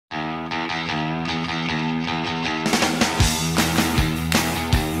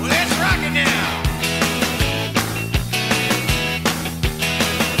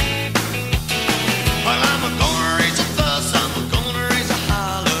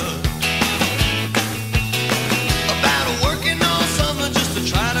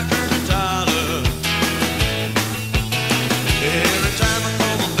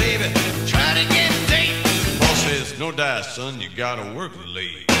gotta work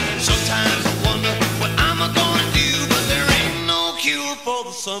late. Sometimes I wonder what I'm gonna do, but there ain't no cure for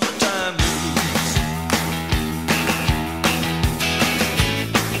the summertime blues.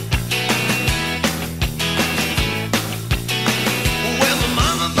 Well, my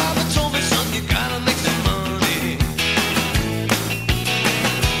mama and papa told me, son, you gotta make some money.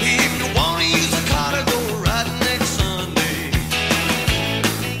 If you wanna use a car to go riding next Sunday.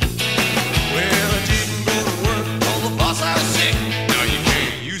 Well, I didn't go to work, told the boss I was sick. Now you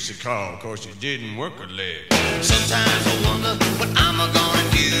can't use the car, cause you didn't work a leg. Sometimes I wonder what I'm gonna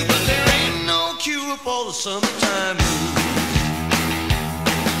do, but there ain't no cure for the summertime blues.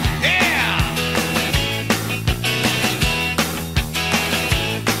 Yeah!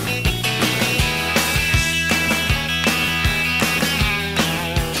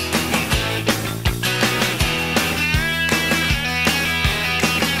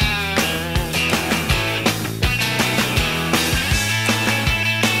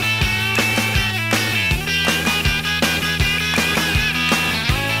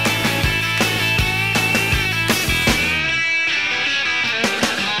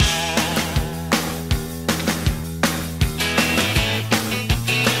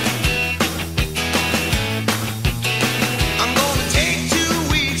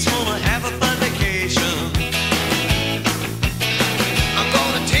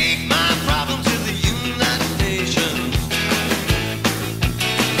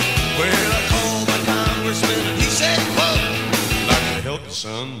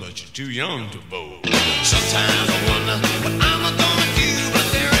 Son, but you're too young to vote. Sometimes I wonder what I'm gonna do, but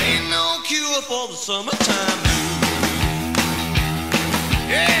there ain't no cure for the summertime blues.